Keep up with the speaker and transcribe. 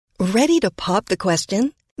Ready to pop the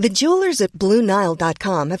question? The jewelers at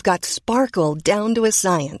BlueNile.com have got sparkle down to a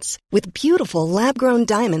science with beautiful lab-grown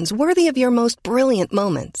diamonds worthy of your most brilliant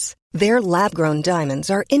moments. Their lab-grown diamonds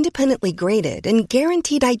are independently graded and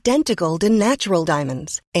guaranteed identical to natural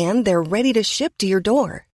diamonds, and they're ready to ship to your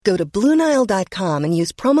door. Go to BlueNile.com and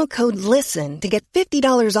use promo code LISTEN to get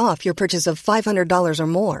 $50 off your purchase of $500 or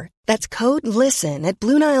more. That's code LISTEN at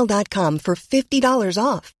BlueNile.com for $50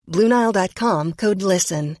 off. BlueNile.com, code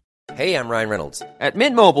LISTEN. Hey, I'm Ryan Reynolds. At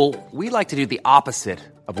Mint Mobile, we like to do the opposite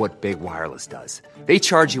of what Big Wireless does. They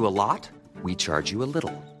charge you a lot, we charge you a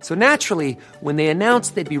little. So naturally, when they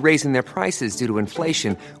announced they'd be raising their prices due to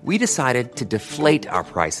inflation, we decided to deflate our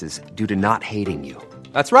prices due to not hating you.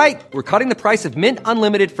 That's right. We're cutting the price of Mint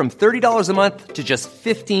Unlimited from $30 a month to just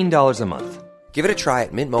 $15 a month. Give it a try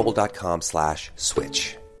at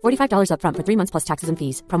mintmobile.com/switch. $45 up front for 3 months plus taxes and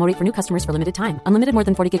fees. Promo rate for new customers for limited time. Unlimited more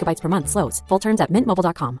than 40 gigabytes per month. Slows full terms at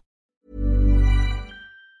mintmobile.com.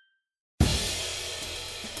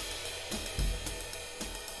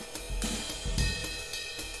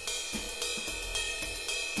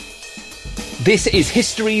 This is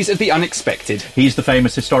Histories of the Unexpected. He's the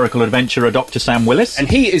famous historical adventurer Dr. Sam Willis. And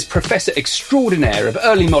he is Professor Extraordinaire of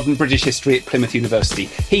Early Modern British History at Plymouth University.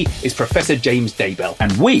 He is Professor James Daybell.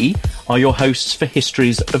 And we are your hosts for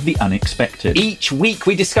Histories of the Unexpected. Each week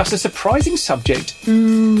we discuss a surprising subject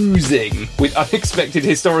oozing with unexpected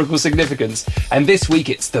historical significance. And this week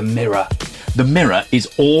it's the mirror. The mirror is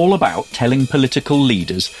all about telling political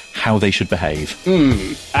leaders how they should behave.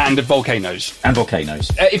 And volcanoes. And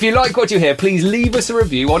volcanoes. If you like what you hear, please leave us a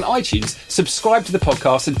review on iTunes, subscribe to the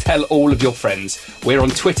podcast and tell all of your friends. We're on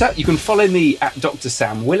Twitter. You can follow me at Dr.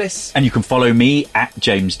 Sam Willis. And you can follow me at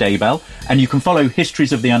James Daybell. And you can follow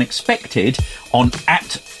Histories of the Unexpected on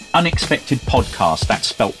at Unexpected Podcast. That's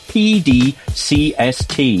spelt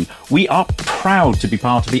PDCST. We are proud to be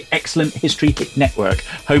part of the excellent History Hit Network,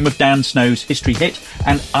 home of Dan Snow's History Hit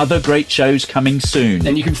and other great shows coming soon.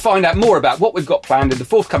 And you can find out more about what we've got planned in the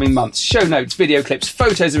forthcoming months, show notes, video clips,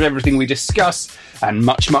 photos of everything we discuss, and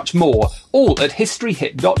much, much more, all at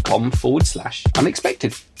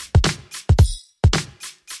historyhit.com/unexpected.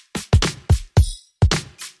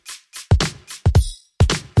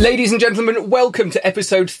 Ladies and gentlemen, welcome to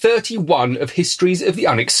episode 31 of Histories of the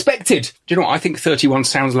Unexpected. Do you know what? I think 31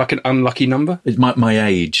 sounds like an unlucky number. It's my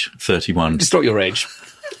age, 31. It's not your age.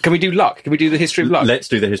 Can we do luck? Can we do the history of luck? Let's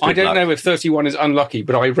do the history of luck. I don't know if 31 is unlucky,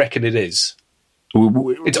 but I reckon it is.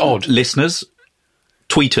 It's odd. Listeners,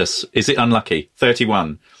 tweet us. Is it unlucky?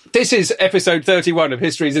 31. This is episode 31 of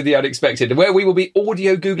Histories of the Unexpected, where we will be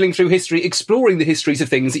audio Googling through history, exploring the histories of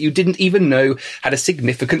things that you didn't even know had a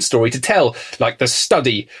significant story to tell, like the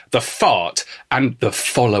study, the fart, and the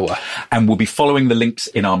follower. And we'll be following the links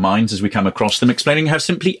in our minds as we come across them, explaining how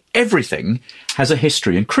simply everything has a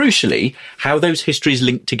history, and crucially, how those histories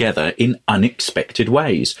link together in unexpected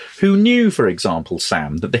ways. Who knew, for example,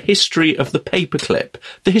 Sam, that the history of the paperclip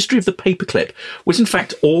was in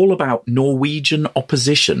fact all about Norwegian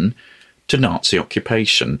opposition to Nazi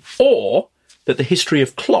occupation, or that the history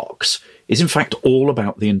of clocks is in fact all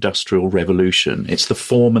about the Industrial Revolution. It's the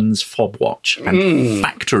foreman's fob watch and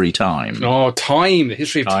factory time. Oh, time. The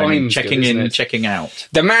history of time. Checking in, checking out.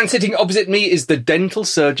 The man sitting opposite me is the dental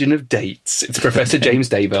surgeon of dates. It's Professor James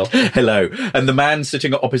Daybell. Hello. And the man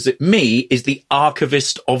sitting opposite me is the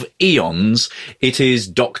archivist of eons. It is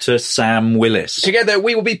Dr. Sam Willis. Together,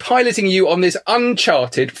 we will be piloting you on this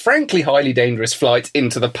uncharted, frankly highly dangerous flight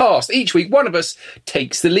into the past. Each week, one of us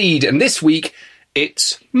takes the lead. And this week,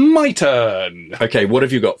 it's my turn. Okay, what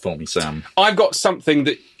have you got for me, Sam? I've got something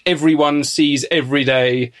that everyone sees every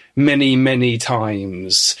day, many, many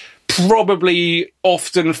times. Probably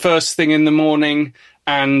often first thing in the morning,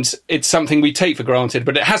 and it's something we take for granted,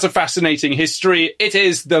 but it has a fascinating history. It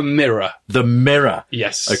is the mirror. The mirror?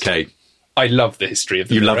 Yes. Okay. I love the history of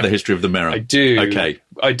the mirror. You love the history of the mirror? I do. Okay.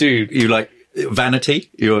 I do. You like vanity?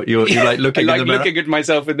 You like looking in the mirror? Looking at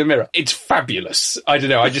myself in the mirror. It's fabulous. I don't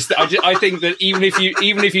know. I think that even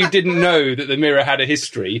if you didn't know that the mirror had a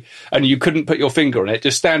history and you couldn't put your finger on it,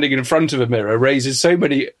 just standing in front of a mirror raises so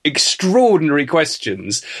many extraordinary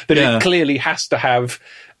questions that it clearly has to have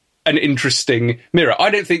an interesting mirror. I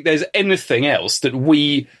don't think there's anything else that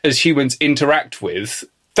we as humans interact with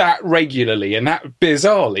that regularly and that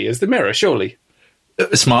bizarrely as the mirror, surely. A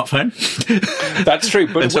smartphone. That's true.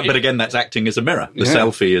 But again, that's acting as a mirror. The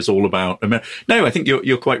selfie is all about a mirror. No, I think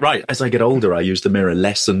you're quite right. As I get older, I use the mirror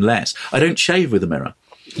less and less. I don't shave with a mirror.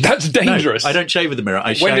 That's dangerous. No, I don't shave with a mirror.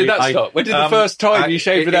 When did that stop? When did the first time you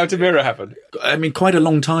shaved without a mirror happen? I mean, quite a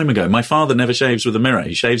long time ago. My father never shaves with a mirror.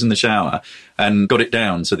 He shaves in the shower and got it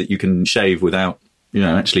down so that you can shave without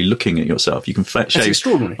actually looking at yourself. You can shave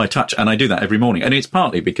extraordinary. by touch, and I do that every morning. And it's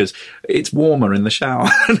partly because it's warmer in the shower.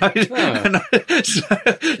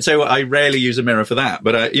 So I rarely use a mirror for that.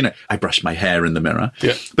 But I brush my hair in the mirror.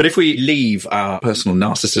 Yeah. But if we leave our personal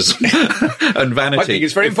narcissism and vanity, I think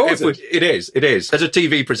it's very important. It is. As a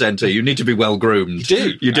TV presenter, you need to be well groomed.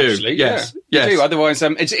 You do. Actually, yes. You do. Otherwise,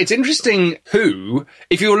 it's interesting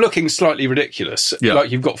if you're looking slightly ridiculous,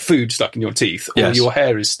 like you've got food stuck in your teeth, or your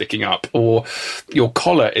hair is sticking up, or your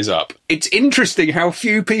collar is up. It's interesting how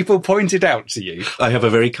few people point it out to you. I have a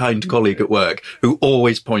very kind colleague at work who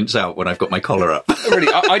always points out when I've got my collar up.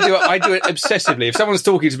 Really, I do it obsessively. If someone's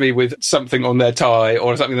talking to me with something on their tie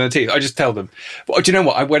or something on their teeth, I just tell them. But do you know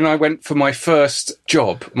what? When I went for my first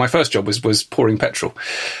job was pouring petrol.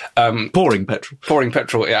 Pouring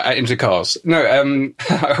petrol into cars. No,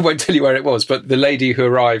 I won't tell you where it was, but the lady who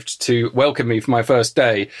arrived to welcome me for my first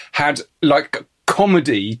day had like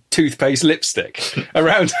comedy toothpaste lipstick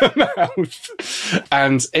around her mouth,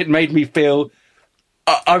 and it made me feel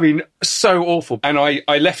so awful. And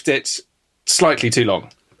I left it slightly too long,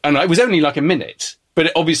 and it was only like a minute,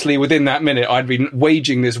 but obviously within that minute I'd been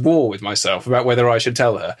waging this war with myself about whether I should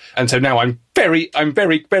tell her, and so now I'm very,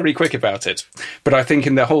 very quick about it. But I think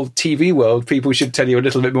in the whole TV world, people should tell you a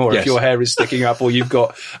little bit more if your hair is sticking up or you've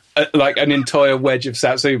got like an entire wedge of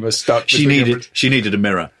Satsuma stuck. She needed a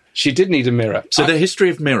mirror. She did need a mirror. So the history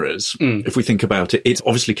of mirrors, if we think about it, it's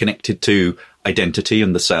obviously connected to identity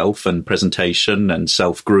and the self and presentation and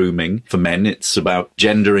self-grooming. For men, it's about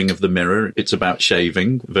gendering of the mirror. It's about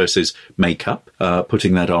shaving versus makeup,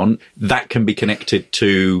 putting that on. That can be connected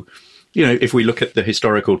to, if we look at the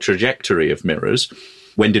historical trajectory of mirrors,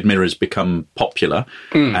 when did mirrors become popular,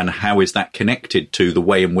 and how is that connected to the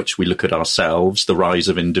way in which we look at ourselves, the rise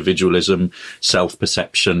of individualism,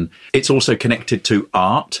 self-perception? It's also connected to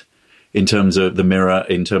art in terms of the mirror,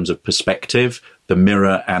 in terms of perspective, the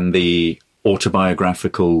mirror and the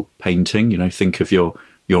autobiographical painting. Think of your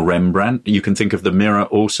Rembrandt. You can think of the mirror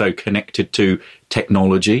also connected to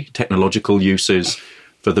technological uses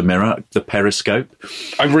for the mirror, the periscope.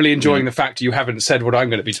 I'm really enjoying the fact you haven't said what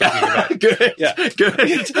I'm going to be talking about. Good.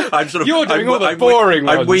 I'm You're doing all the boring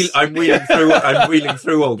ones. I'm wheeling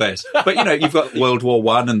through all this. But you've got World War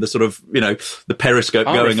I and the sort of the periscope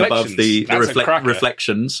going above the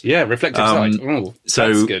reflections. Yeah, reflective sight. Ooh,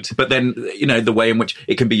 that's good. But then the way in which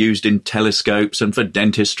it can be used in telescopes and for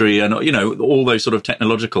dentistry and all those sort of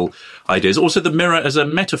technological ideas. Also, the mirror as a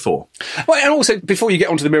metaphor. Well, and also before you get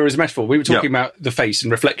onto the mirror as a metaphor, we were talking about the face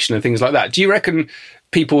and reflection and things like that. Do you reckon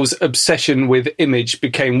people's obsession with image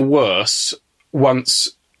became worse once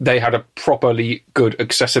they had a properly good,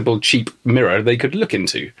 accessible, cheap mirror they could look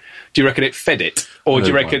into? Do you reckon it fed it, or do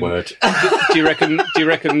you reckon? Do you reckon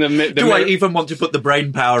the do mirror, I even want to put the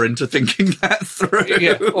brain power into thinking that through?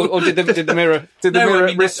 Yeah, or did the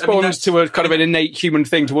mirror respond to a kind of an innate human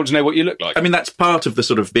thing to want to know what you look like? I mean, that's part of the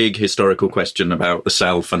sort of big historical question about the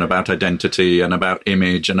self and about identity and about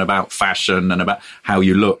image and about fashion and about how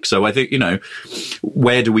you look. So I think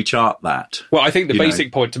where do we chart that? Well, I think the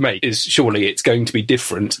basic point to make is surely it's going to be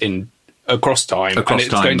different across time, and it's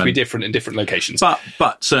going to be different in different locations.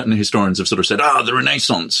 But certain historians have sort of said, the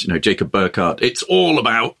Renaissance, Jacob Burckhardt, it's all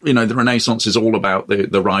about, the Renaissance is all about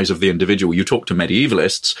the rise of the individual. You talk to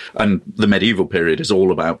medievalists, and the medieval period is all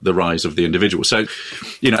about the rise of the individual. So,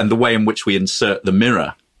 and the way in which we insert the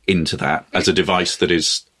mirror into that as a device that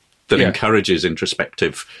encourages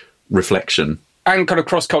introspective reflection. And kind of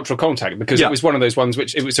cross-cultural contact, because it was one of those ones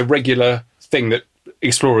which it was a regular thing that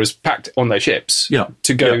explorers packed on their ships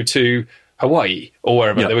to go to Hawaii or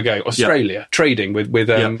wherever they were going, Australia, trading with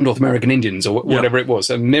North American Indians or whatever it was.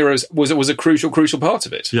 And mirrors was a crucial part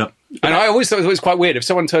of it. Yeah. And I always thought it was quite weird if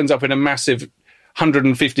someone turns up in a massive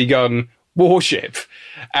 150-gun warship,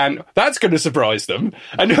 and that's going to surprise them.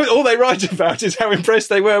 And all they write about is how impressed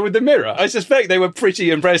they were with the mirror. I suspect they were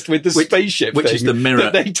pretty impressed with the spaceship which is the mirror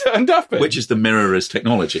that they turned up in. Which is the mirror as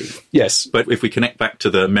technology. Yes. But if we connect back to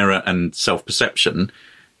the mirror and self-perception,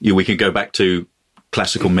 we can go back to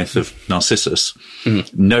classical myth of Narcissus.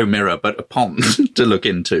 No mirror, but a pond to look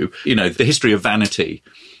into. The history of vanity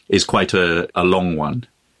is quite a long one.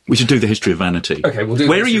 We should do the history of vanity. Okay, we'll do.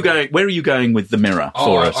 Where are you going with the mirror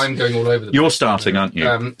for us? I'm going all over the place. You're starting, aren't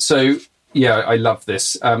you? So, yeah, I love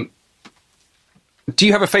this. Do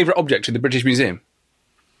you have a favourite object in the British Museum?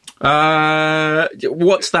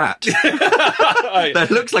 What's that? That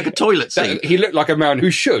looks like a toilet seat. He looked like a man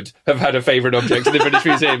who should have had a favourite object in the British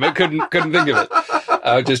Museum, but couldn't think of it.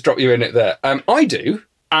 I'll just drop you in it there. I do,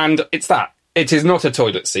 and it's that. It is not a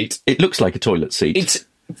toilet seat. It looks like a toilet seat. It's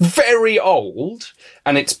very old,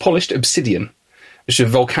 and it's polished obsidian. which is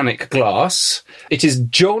volcanic glass. It is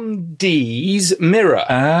John Dee's mirror.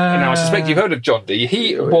 Now, I suspect you've heard of John Dee.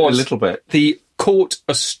 He was a little bit. The court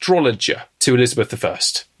astrologer to Elizabeth I.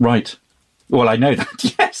 Right. Well, I know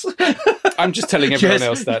that, yes. I'm just telling everyone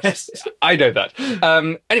else that. Yes. I know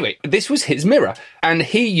that. Anyway, this was his mirror, and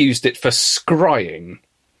he used it for scrying.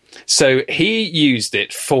 So he used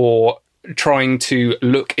it for trying to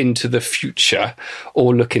look into the future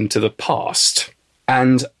or look into the past.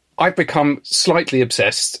 And I've become slightly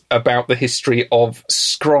obsessed about the history of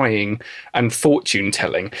scrying and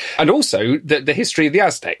fortune-telling, and also the history of the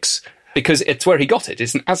Aztecs, because it's where he got it.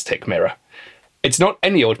 It's an Aztec mirror. It's not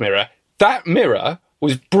any old mirror. That mirror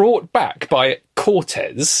was brought back by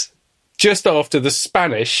Cortes just after the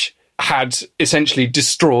Spanish had essentially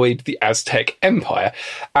destroyed the Aztec Empire.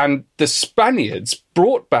 And the Spaniards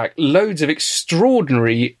brought back loads of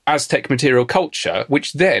extraordinary Aztec material culture,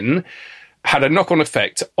 which then had a knock-on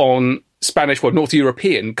effect on Spanish, well, North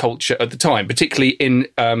European culture at the time, particularly in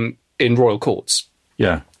royal courts.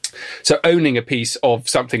 Yeah. So owning a piece of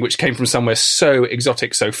something which came from somewhere so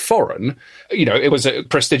exotic, so foreign, it was a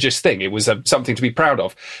prestigious thing. It was something to be proud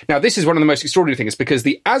of. Now, this is one of the most extraordinary things because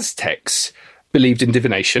the Aztecs believed in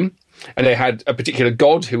divination, and they had a particular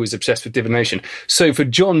god who was obsessed with divination. So for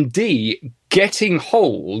John Dee, getting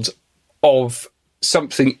hold of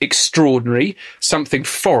something extraordinary, something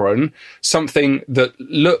foreign, something that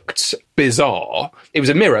looked bizarre. It was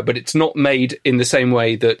a mirror, but it's not made in the same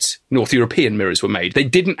way that North European mirrors were made. They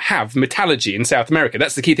didn't have metallurgy in South America.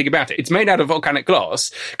 That's the key thing about it. It's made out of volcanic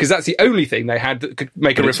glass because that's the only thing they had that could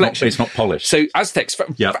make a reflection. It's not polished. So Aztecs,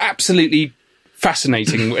 absolutely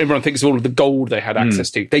fascinating. Everyone thinks of all of the gold they had access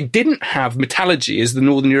to. They didn't have metallurgy as the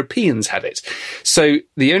Northern Europeans had it. So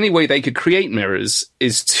the only way they could create mirrors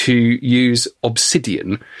is to use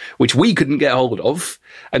obsidian, which we couldn't get hold of.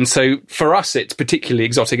 And so for us, it's particularly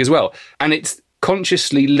exotic as well. And it's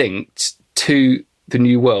consciously linked to the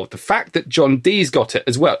New World. The fact that John Dee's got it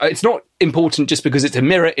as well. It's not important just because it's a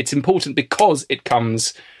mirror. It's important because it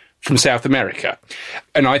comes from South America.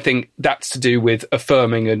 And I think that's to do with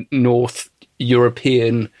affirming a North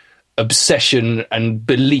European obsession and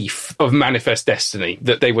belief of manifest destiny,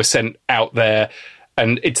 that they were sent out there.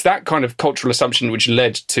 And it's that kind of cultural assumption which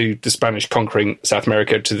led to the Spanish conquering South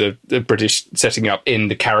America, to the British setting up in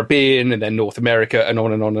the Caribbean and then North America, and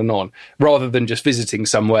on and on and on, rather than just visiting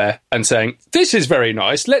somewhere and saying, this is very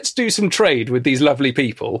nice, let's do some trade with these lovely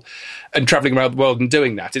people, and travelling around the world and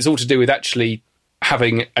doing that. It's all to do with actually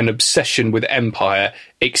having an obsession with empire,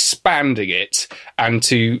 expanding it, and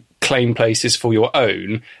to claim places for your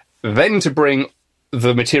own, then to bring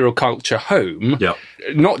the material culture home,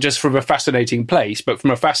 not just from a fascinating place, but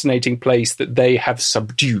from a fascinating place that they have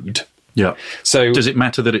subdued. Yeah. So, does it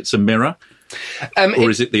matter that it's a mirror,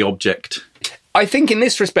 or is it the object? I think in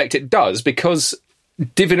this respect it does, because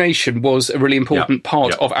divination was a really important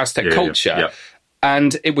part of Aztec culture,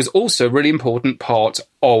 and it was also a really important part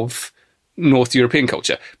of North European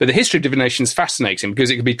culture. But the history of divination is fascinating because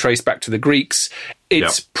it can be traced back to the Greeks.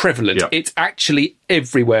 It's prevalent. It's actually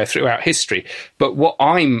everywhere throughout history. But what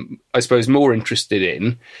I'm, I suppose, more interested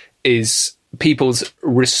in is people's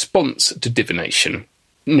response to divination.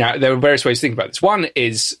 Now, there are various ways to think about this. One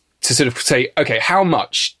is to sort of say, okay, how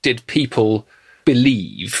much did people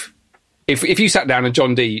believe? If you sat down and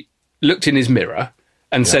John Dee looked in his mirror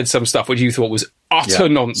and said some stuff which you thought was utter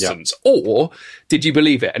nonsense, or did you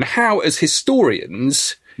believe it? And how, as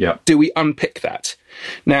historians, do we unpick that?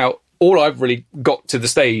 Now, all I've really got to the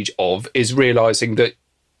stage of is realising that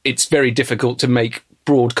it's very difficult to make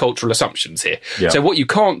broad cultural assumptions here. So what you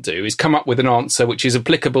can't do is come up with an answer which is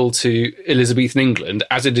applicable to Elizabethan England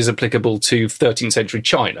as it is applicable to 13th century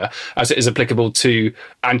China, as it is applicable to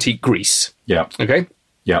antique Greece. Okay?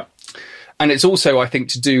 And it's also, I think,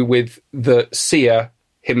 to do with the seer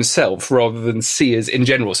himself rather than seers in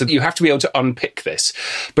general. So you have to be able to unpick this.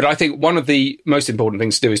 But I think one of the most important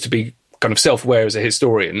things to do is to be kind of self-aware as a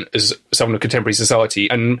historian, as someone of contemporary society.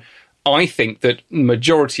 And I think that the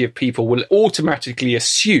majority of people will automatically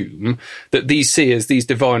assume that these seers, these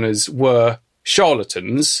diviners, were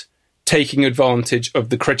charlatans taking advantage of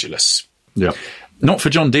the credulous. Not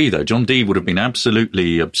for John Dee, though. John Dee would have been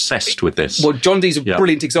absolutely obsessed with this. Well, John Dee's a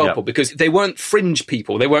brilliant example because they weren't fringe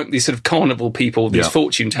people. They weren't these sort of carnival people, these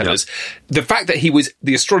fortune tellers. The fact that he was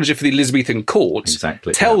the astrologer for the Elizabethan court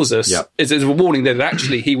tells us, is a warning that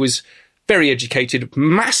actually he was very educated,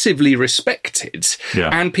 massively respected,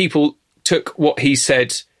 and people took what he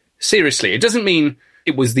said seriously. It doesn't mean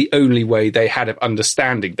it was the only way they had of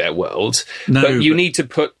understanding their world. But you need to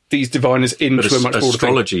put these diviners into a much broader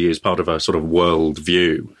astrology is part of a sort of world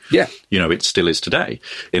view. Yeah. You know, it still is today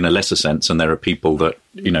in a lesser sense. And there are people that,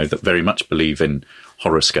 you know, that very much believe in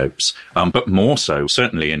horoscopes, but more so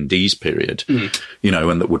certainly in Dee's period, you know,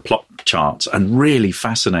 and that would plot charts, and really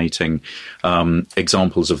fascinating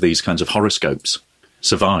examples of these kinds of horoscopes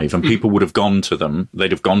survive, and people would have gone to them.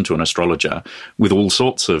 They'd have gone to an astrologer with all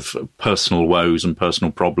sorts of personal woes and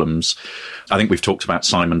personal problems. I think we've talked about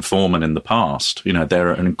Simon Forman in the past. You know, there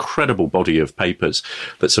are an incredible body of papers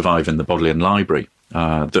that survive in the Bodleian Library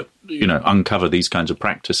that, you know, uncover these kinds of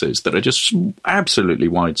practices that are just absolutely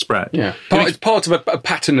widespread. Yeah, it's part of a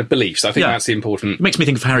pattern of beliefs. I think that's the important. It makes me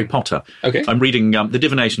think of Harry Potter. Okay, I'm reading the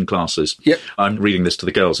divination classes. Yep, I'm reading this to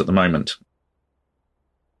the girls at the moment.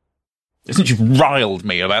 Isn't you've riled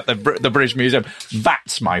me about the British Museum?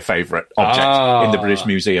 That's my favourite object in the British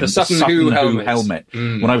Museum. The Sutton Hoo helmet.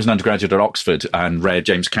 When I was an undergraduate at Oxford and read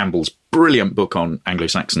James Campbell's brilliant book on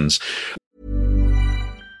Anglo-Saxons.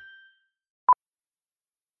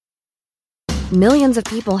 Millions of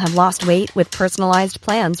people have lost weight with personalized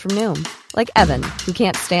plans from Noom. Like Evan, who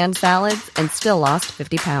can't stand salads and still lost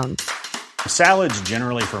 50 pounds. Salads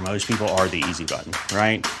generally for most people are the easy button,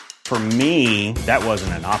 right? For me, that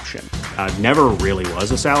wasn't an option. I never really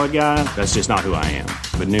was a salad guy. That's just not who I am.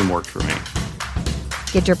 But Noom worked for me.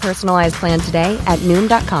 Get your personalized plan today at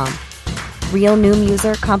Noom.com. Real Noom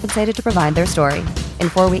user compensated to provide their story. In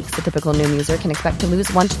 4 weeks, the typical Noom user can expect to lose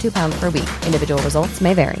 1 to 2 pounds per week. Individual results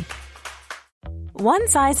may vary. One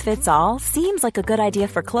size fits all seems like a good idea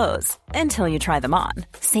for clothes until you try them on.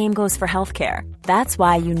 Same goes for healthcare. That's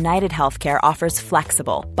why United Healthcare offers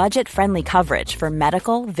flexible, budget-friendly coverage for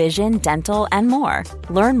medical, vision, dental, and more.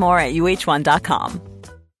 Learn more at uh1.com.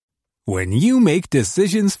 When you make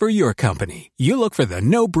decisions for your company, you look for the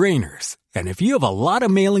no-brainers. And if you have a lot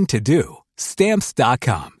of mailing to do,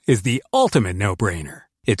 Stamps.com is the ultimate no-brainer.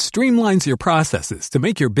 It streamlines your processes to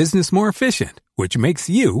make your business more efficient, which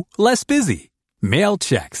makes you less busy. Mail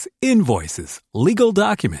checks, invoices, legal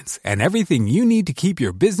documents, and everything you need to keep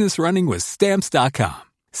your business running with Stamps.com.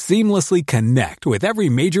 Seamlessly connect with every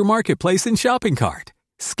major marketplace and shopping cart.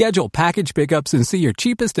 Schedule package pickups and see your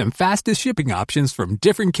cheapest and fastest shipping options from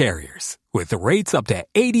different carriers, with rates up to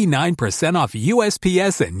 89% off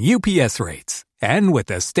USPS and UPS rates. And with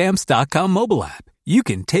the Stamps.com mobile app, you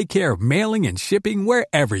can take care of mailing and shipping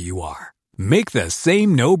wherever you are. Make the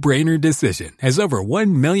same no-brainer decision as over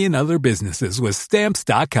 1 million other businesses with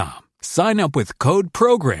Stamps.com. Sign up with code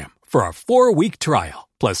PROGRAM for a 4-week trial,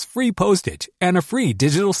 plus free postage and a free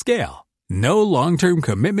digital scale. No long-term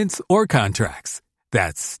commitments or contracts.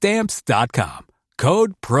 That's Stamps.com.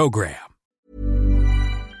 Code PROGRAM.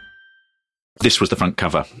 This was the front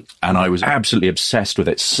cover, and I was absolutely obsessed with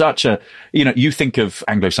it. Such a, you know, you think of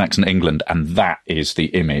Anglo-Saxon England, and that is the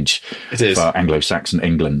image for Anglo-Saxon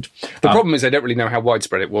England. The problem is I don't really know how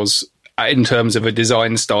widespread it was in terms of a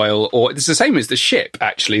design style, or it's the same as the ship,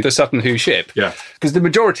 actually, the Sutton Hoo ship. Yeah. Because the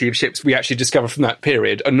majority of ships we actually discover from that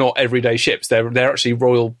period are not everyday ships. They're actually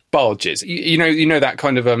royal barges. You know that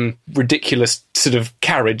kind of ridiculous sort of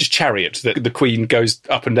chariot that the Queen goes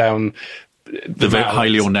up and down. The very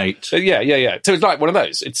highly ornate. Yeah. So it's like one of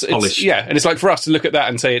those. It's polished. Yeah, and it's like for us to look at that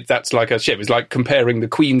and say that's like a ship. It's like comparing the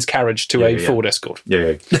Queen's carriage to a Ford Escort.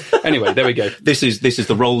 Yeah. Anyway, there we go. This is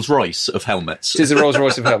the Rolls Royce of helmets. This is the Rolls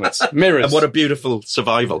Royce of helmets. Mirrors. And what a beautiful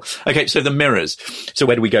survival. Okay, so the mirrors. So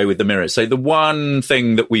where do we go with the mirrors? So the one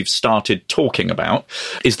thing that we've started talking about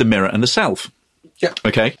is the mirror and the self. Yeah.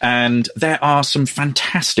 Okay. And there are some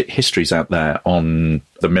fantastic histories out there on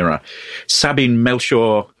the mirror. Sabine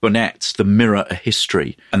Melchior Burnet's The Mirror, A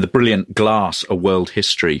History, and the brilliant Glass, A World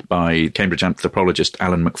History by Cambridge anthropologist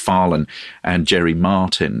Alan Macfarlane and Jerry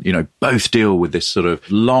Martin, you know, both deal with this sort of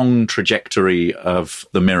long trajectory of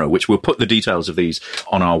the mirror, which we'll put the details of these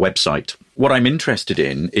on our website. What I'm interested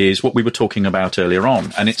in is what we were talking about earlier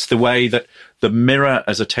on, and it's the way that the mirror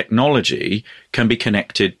as a technology can be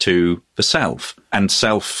connected to the self and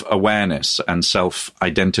self-awareness and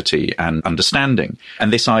self-identity and understanding.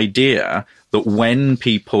 And this idea that when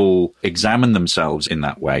people examine themselves in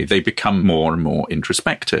that way, they become more and more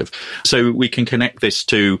introspective. So we can connect this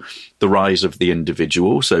to the rise of the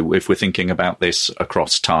individual. So if we're thinking about this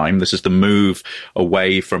across time, this is the move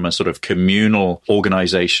away from a sort of communal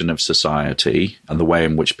organization of society and the way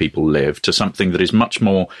in which people live to something that is much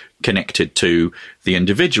more connected to the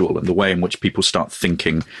individual and the way in which people start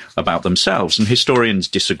thinking about themselves. And historians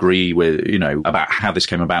disagree with, about how this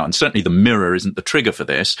came about. And certainly the mirror isn't the trigger for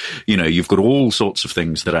this. You've got all sorts of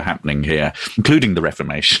things that are happening here, including the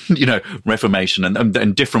Reformation, Reformation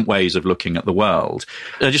and different ways of looking at the world.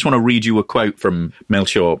 I just want to read you a quote from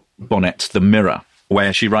Melchior Bonnet's The Mirror,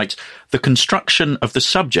 where she writes, "The construction of the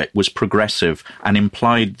subject was progressive and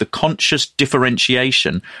implied the conscious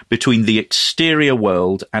differentiation between the exterior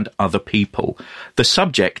world and other people. The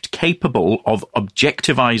subject capable of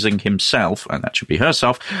objectivizing himself," and that should be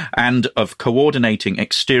herself, "and of coordinating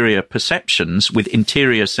exterior perceptions with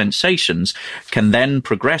interior sensations can then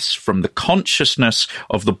progress from the consciousness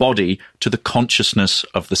of the body to the consciousness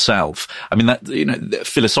of the self." I mean, that,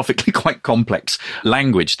 philosophically quite complex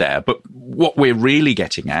language there, but what we're really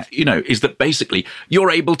getting at, is that basically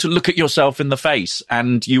you're able to look at yourself in the face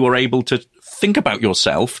and you are able to think about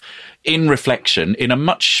yourself in reflection in a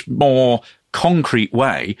much more concrete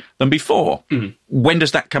way than before. When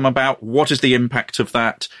does that come about? What is the impact of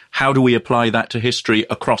that? How do we apply that to history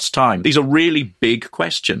across time? These are really big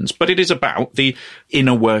questions, but it is about the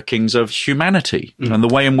inner workings of humanity and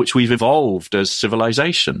the way in which we've evolved as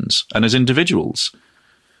civilizations and as individuals.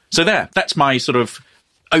 So that's my sort of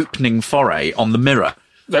opening foray on the mirror.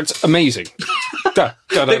 That's amazing.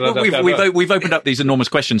 We've opened up these enormous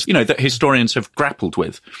questions, that historians have grappled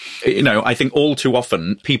with. I think all too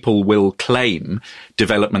often people will claim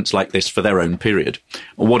developments like this for their own period.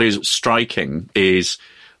 What is striking is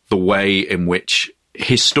the way in which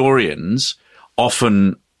historians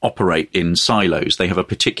often operate in silos. They have a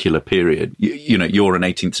particular period. You're an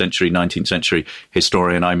 18th century, 19th century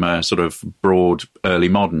historian. I'm a sort of broad early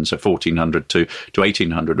modern, so 1400 to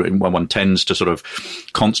 1800. One tends to sort of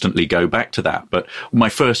constantly go back to that. But my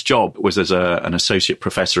first job was as an associate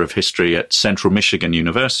professor of history at Central Michigan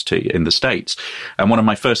University in the States. And one of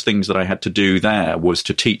my first things that I had to do there was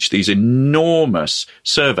to teach these enormous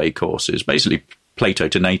survey courses, basically Plato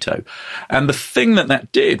to NATO. And the thing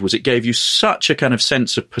that did was it gave you such a kind of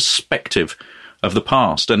sense of perspective of the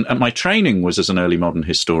past. And my training was as an early modern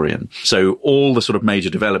historian. So all the sort of major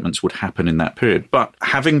developments would happen in that period. But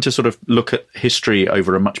having to sort of look at history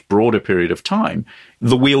over a much broader period of time,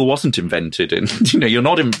 the wheel wasn't invented you're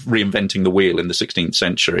not reinventing the wheel in the 16th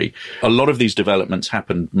century. A lot of these developments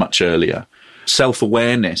happened much earlier.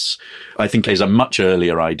 Self-awareness, I think, is a much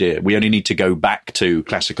earlier idea. We only need to go back to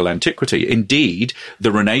classical antiquity. Indeed,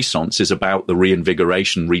 the Renaissance is about the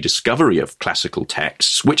reinvigoration, rediscovery of classical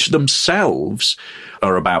texts, which themselves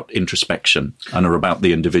are about introspection and are about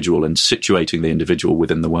the individual and situating the individual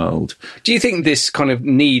within the world. Do you think this kind of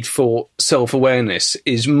need for self-awareness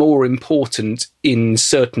is more important in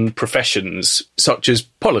certain professions, such as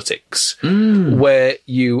politics, where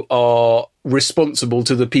you are responsible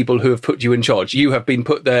to the people who have put you in charge? You have been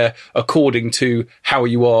put there according to how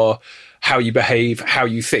you are, how you behave, how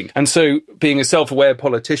you think. And so being a self-aware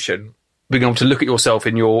politician, being able to look at yourself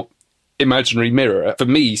in your imaginary mirror, for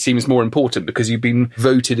me, seems more important because you've been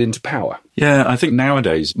voted into power. Yeah, I think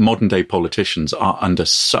nowadays modern-day politicians are under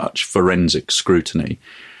such forensic scrutiny.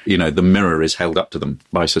 The mirror is held up to them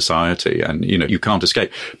by society and, you can't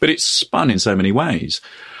escape. But it's spun in so many ways.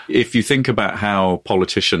 If you think about how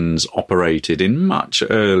politicians operated in much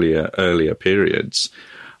earlier periods,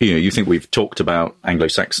 you think we've talked about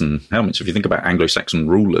Anglo-Saxon helmets. If you think about Anglo-Saxon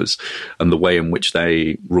rulers and the way in which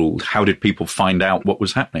they ruled, how did people find out what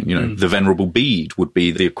was happening? The Venerable Bede would be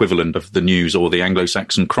the equivalent of the news or the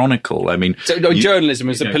Anglo-Saxon Chronicle. I mean, journalism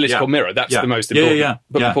is a political mirror. That's the most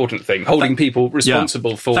important thing. Holding people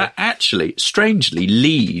responsible for that. Actually, strangely,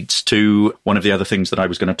 leads to one of the other things that I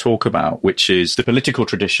was going to talk about, which is the political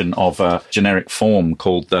tradition of a generic form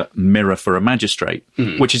called the mirror for a magistrate,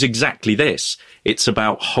 which is exactly this. It's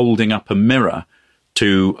about holding up a mirror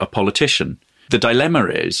to a politician. The dilemma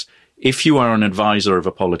is, if you are an advisor of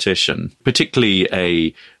a politician, particularly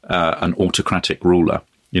an autocratic ruler,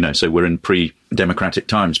 so we're in pre-democratic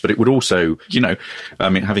times, but it would also,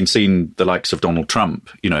 having seen the likes of Donald Trump,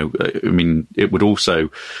 it would also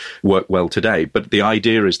work well today. But the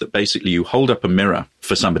idea is that basically you hold up a mirror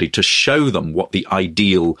for somebody to show them what the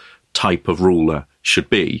ideal type of ruler should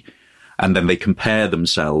be, and then they compare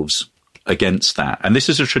themselves against that. And this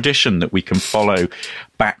is a tradition that we can follow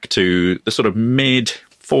back to the sort of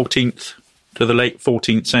mid-14th to the late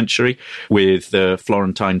 14th century with the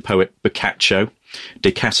Florentine poet Boccaccio,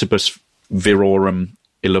 De Casibus Virorum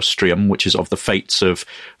Illustrium, which is of the fates of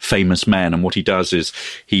famous men. And what he does is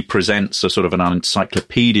he presents a sort of an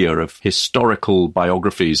encyclopedia of historical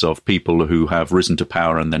biographies of people who have risen to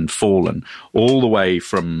power and then fallen, all the way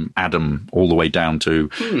from Adam all the way down to,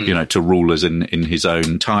 to rulers in his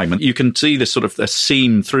own time. And you can see this sort of a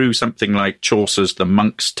scene through something like Chaucer's The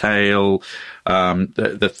Monk's Tale,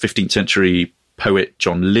 the 15th century poet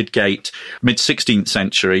John Lydgate. Mid-16th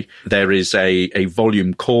century, there is a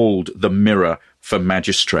volume called The Mirror for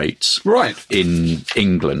Magistrates in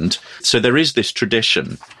England. So there is this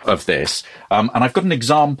tradition of this. And I've got an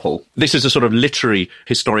example. This is a sort of literary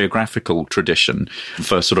historiographical tradition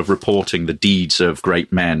for sort of reporting the deeds of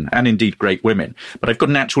great men and indeed great women. But I've got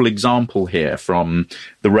an actual example here from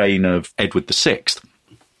the reign of Edward VI.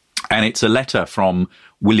 And it's a letter from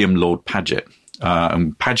William Lord Paget.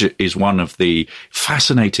 And Paget is one of the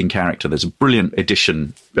fascinating characters. There's a brilliant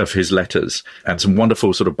edition of his letters and some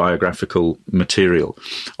wonderful sort of biographical material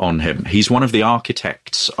on him. He's one of the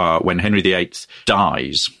architects when Henry VIII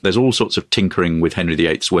dies. There's all sorts of tinkering with Henry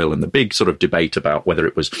VIII's will and the big sort of debate about whether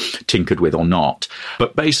it was tinkered with or not.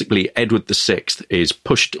 But basically, Edward VI is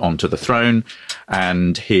pushed onto the throne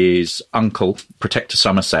and his uncle, Protector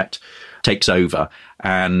Somerset, takes over,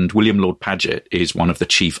 and William Lord Paget is one of the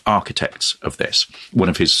chief architects of this, one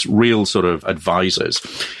of his real sort of advisors.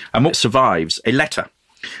 And what survives, a letter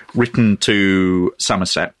written to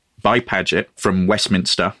Somerset by Paget from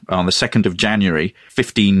Westminster on the 2nd of January,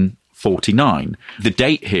 1549. The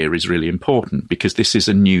date here is really important because this is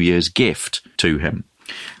a New Year's gift to him.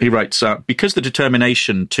 He writes, because the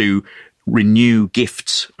determination to renew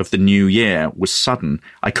gifts of the new year was sudden,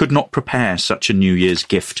 I could not prepare such a New Year's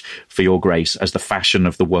gift for your grace as the fashion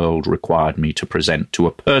of the world required me to present to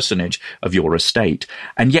a personage of your estate.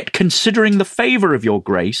 And yet, considering the favour of your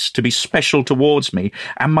grace to be special towards me,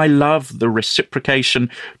 and my love the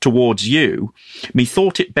reciprocation towards you,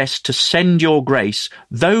 methought it best to send your grace,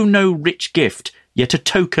 though no rich gift, yet a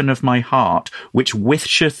token of my heart, which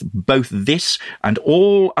wisheth both this and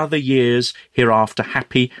all other years hereafter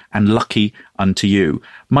happy and lucky unto you.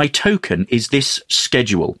 My token is this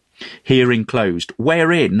schedule, here enclosed,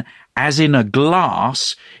 wherein, as in a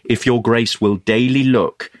glass, if your grace will daily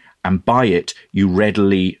look, and by it you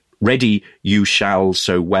ready you shall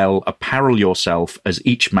so well apparel yourself as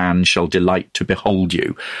each man shall delight to behold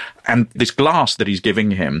you. And this glass that he's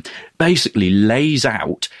giving him basically lays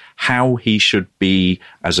out how he should be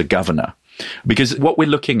as a governor. Because what we're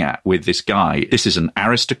looking at with this guy, this is an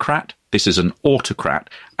aristocrat, this is an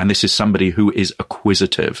autocrat, and this is somebody who is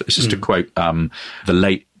acquisitive. This is to quote the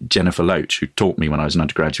late Jennifer Loach, who taught me when I was an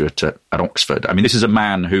undergraduate at Oxford. I mean, this is a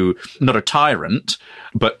man who, not a tyrant,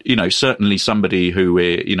 but, certainly somebody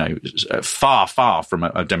who, far, far from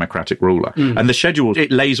a democratic ruler. And the schedule,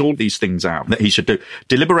 it lays all these things out that he should do.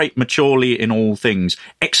 Deliberate maturely in all things.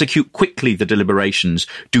 Execute quickly the deliberations.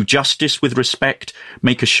 Do justice with respect.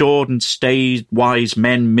 Make assured and staid wise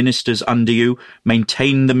men ministers under you.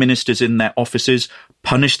 Maintain the ministers in their offices.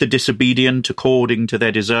 Punish the disobedient according to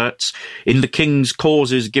their deserts. In the king's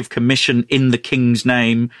causes give commission in the king's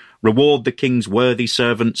name. Reward the king's worthy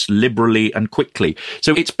servants liberally and quickly.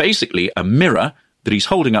 So it's basically a mirror that he's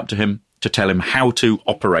holding up to him to tell him how to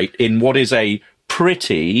operate in what is a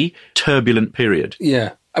pretty turbulent period.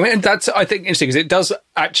 Yeah. I mean, that's, I think, interesting because it does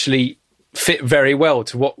actually fit very well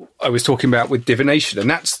to what I was talking about with divination. And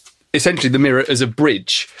that's essentially the mirror as a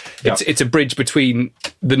bridge. It's a bridge between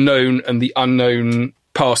the known and the unknown,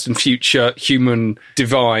 past and future, human,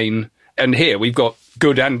 divine. And here we've got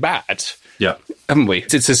good and bad. Yeah. Haven't we?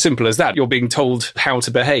 It's as simple as that. You're being told how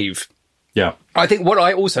to behave. Yeah. I think what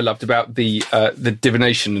I also loved about the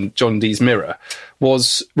divination and John Dee's mirror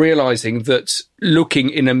was realising that looking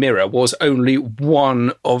in a mirror was only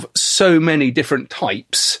one of so many different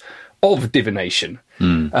types of divination.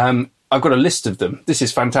 I've got a list of them. This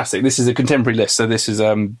is fantastic. This is a contemporary list, so this is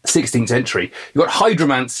 16th century. You've got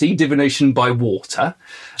hydromancy, divination by water,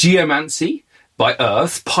 geomancy by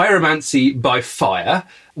earth, pyromancy by fire.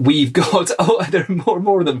 We've got, there are more and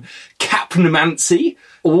more of them, capnomancy,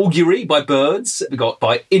 augury by birds. We've got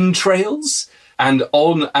by entrails, and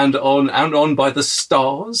on and on and on by the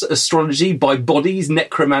stars, astrology, by bodies,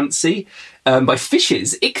 necromancy, by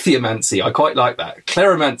fishes, ichthyomancy. I quite like that.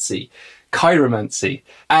 Cleromancy, chiromancy.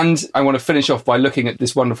 And I want to finish off by looking at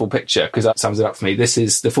this wonderful picture, because that sums it up for me. This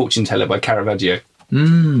is The Fortune Teller by Caravaggio.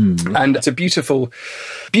 And it's a beautiful,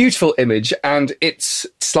 beautiful image, and it's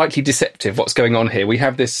slightly deceptive what's going on here. We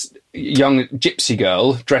have this young gypsy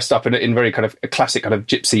girl dressed up in very kind of a classic kind of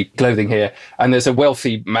gypsy clothing here. And there's a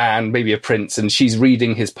wealthy man, maybe a prince, and she's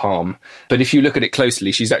reading his palm. But if you look at it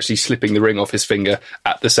closely, she's actually slipping the ring off his finger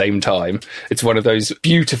at the same time. It's one of those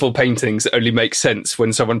beautiful paintings that only makes sense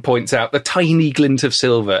when someone points out the tiny glint of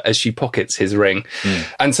silver as she pockets his ring.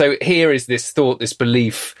 And so here is this thought, this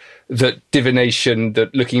belief that divination,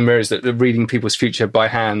 that looking in mirrors, that reading people's future by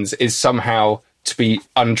hands is somehow to be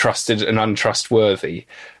untrusted and untrustworthy.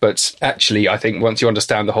 But actually, I think once you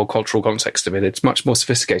understand the whole cultural context of it, it's much more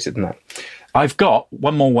sophisticated than that. I've got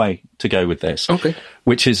one more way to go with this,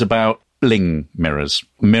 which is about bling mirrors.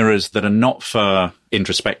 Mirrors that are not for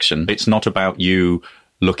introspection. It's not about you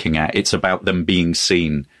looking at, it's about them being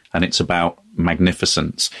seen, and it's about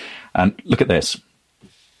magnificence. And look at this.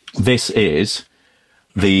 This is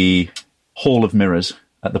the Hall of Mirrors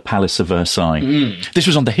at the Palace of Versailles. This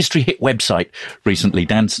was on the History Hit website recently.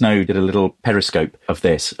 Dan Snow did a little periscope of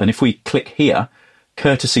this. And if we click here,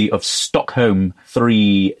 courtesy of Stockholm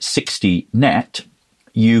 360 Net,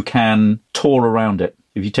 you can tour around it.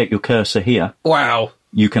 If you take your cursor here. Wow.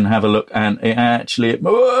 You can have a look, and it actually,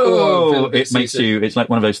 it makes you, it's like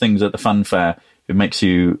one of those things at the fun fair. It makes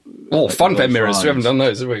you... Oh, fun fair mirrors. We haven't done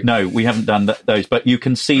those, have we? No, we haven't done those. But you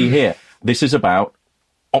can see here, this is about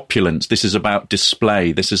opulence. This is about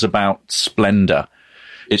display. This is about splendour.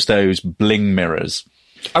 It's those bling mirrors.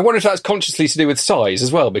 I wonder if that's consciously to do with size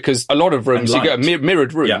as well, because a lot of rooms, you get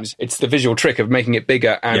mirrored rooms, it's the visual trick of making it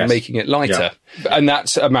bigger and making it lighter. And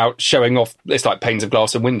that's about showing off, it's like panes of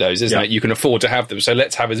glass and windows, isn't it? You can afford to have them, so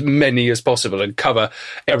let's have as many as possible and cover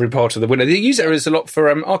every part of the window. They use it as a lot for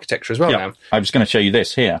architecture as well now. I was going to show you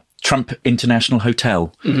this here. Trump International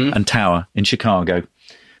Hotel and Tower in Chicago.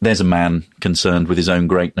 There's a man concerned with his own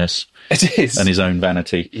greatness. It is. And his own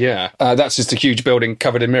vanity. Yeah. That's just a huge building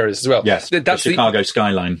covered in mirrors as well. Yes, that's the Chicago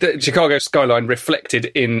skyline. The Chicago skyline reflected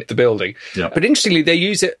in the building. Yeah. But interestingly, they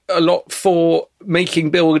use it a lot for making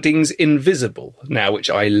buildings invisible now, which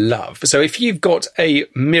I love. So if you've got a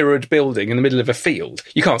mirrored building in the middle of a field,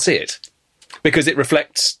 you can't see it because it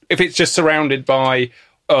reflects, if it's just surrounded by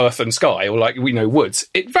earth and sky or like, woods,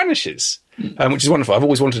 it vanishes. Which is wonderful. I've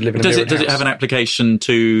always wanted to live in a mirrored house. Does it have an application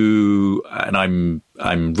to, and I'm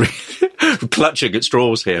clutching at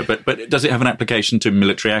straws here, but does it have an application to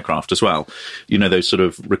military aircraft as well? Those sort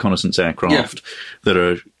of reconnaissance aircraft that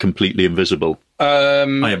are completely invisible. I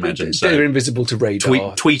imagine so. They're invisible to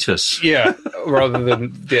radar. Tweet us. Yeah, rather than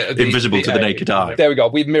invisible to the naked eye. There we go.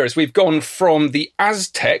 With mirrors, we've gone from the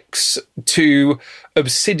Aztecs to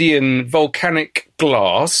obsidian volcanic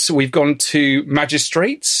glass. We've gone to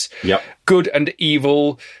magistrates. Yep. Good and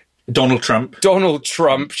evil. Donald Trump,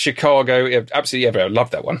 Chicago. Absolutely, I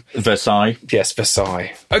love that one. Versailles. Yes,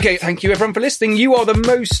 Versailles. Okay, thank you everyone for listening. You are the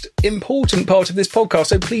most important part of this podcast,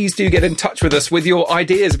 so please do get in touch with us with your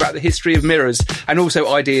ideas about the history of mirrors and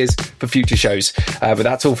also ideas for future shows. But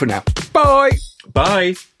that's all for now. Bye!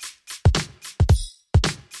 Bye!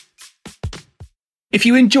 If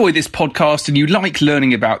you enjoy this podcast and you like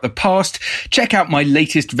learning about the past, check out my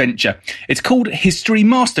latest venture. It's called History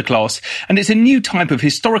Masterclass, and it's a new type of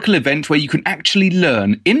historical event where you can actually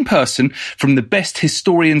learn in person from the best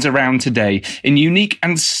historians around today in unique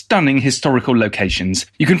and stunning historical locations.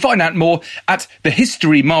 You can find out more at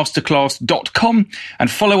thehistorymasterclass.com and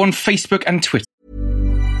follow on Facebook and Twitter.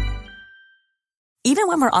 Even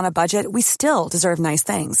when we're on a budget, we still deserve nice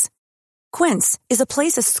things. Quince is a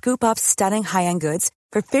place to scoop up stunning high-end goods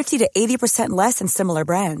for 50 to 80% less than similar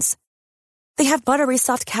brands. They have buttery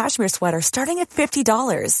soft cashmere sweaters starting at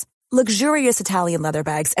 $50, luxurious Italian leather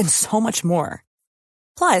bags, and so much more.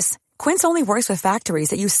 Plus, Quince only works with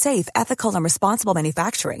factories that use safe, ethical, and responsible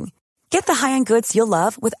manufacturing. Get the high-end goods you'll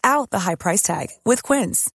love without the high price tag with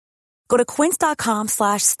Quince. Go to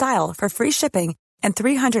quince.com/style for free shipping and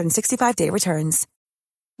 365-day returns.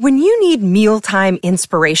 When you need mealtime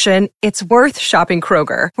inspiration, it's worth shopping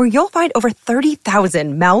Kroger, where you'll find over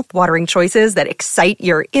 30,000 mouth-watering choices that excite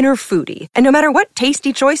your inner foodie. And no matter what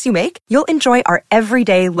tasty choice you make, you'll enjoy our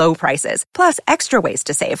everyday low prices, plus extra ways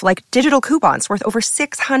to save, like digital coupons worth over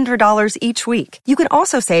 $600 each week. You can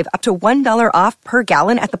also save up to $1 off per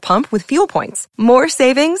gallon at the pump with fuel points. More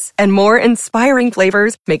savings and more inspiring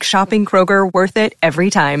flavors make shopping Kroger worth it every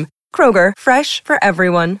time. Kroger, fresh for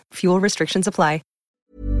everyone. Fuel restrictions apply.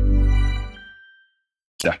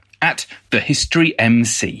 At The History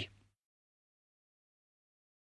MC.